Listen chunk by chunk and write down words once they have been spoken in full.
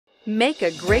Make a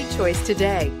great choice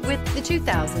today with the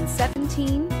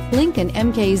 2017 Lincoln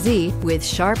MKZ. With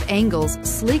sharp angles,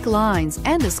 sleek lines,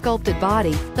 and a sculpted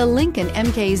body, the Lincoln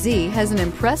MKZ has an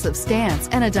impressive stance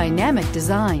and a dynamic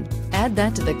design. Add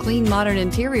that to the clean, modern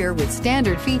interior with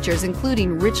standard features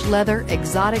including rich leather,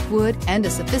 exotic wood, and a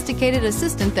sophisticated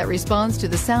assistant that responds to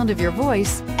the sound of your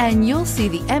voice, and you'll see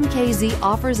the MKZ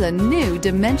offers a new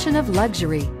dimension of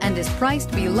luxury and is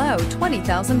priced below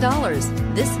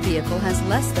 $20,000. This vehicle has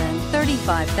less than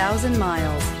 35,000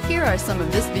 miles. Here are some of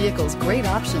this vehicle's great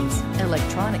options: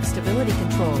 electronic stability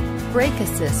control, brake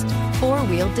assist,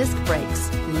 four-wheel disc brakes,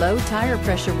 low tire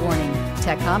pressure warning,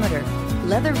 tachometer,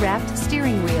 leather-wrapped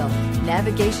steering wheel,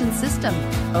 navigation system,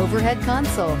 overhead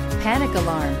console, panic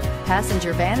alarm,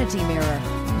 passenger vanity mirror.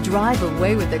 Drive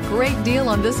away with a great deal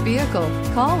on this vehicle.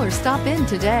 Call or stop in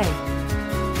today.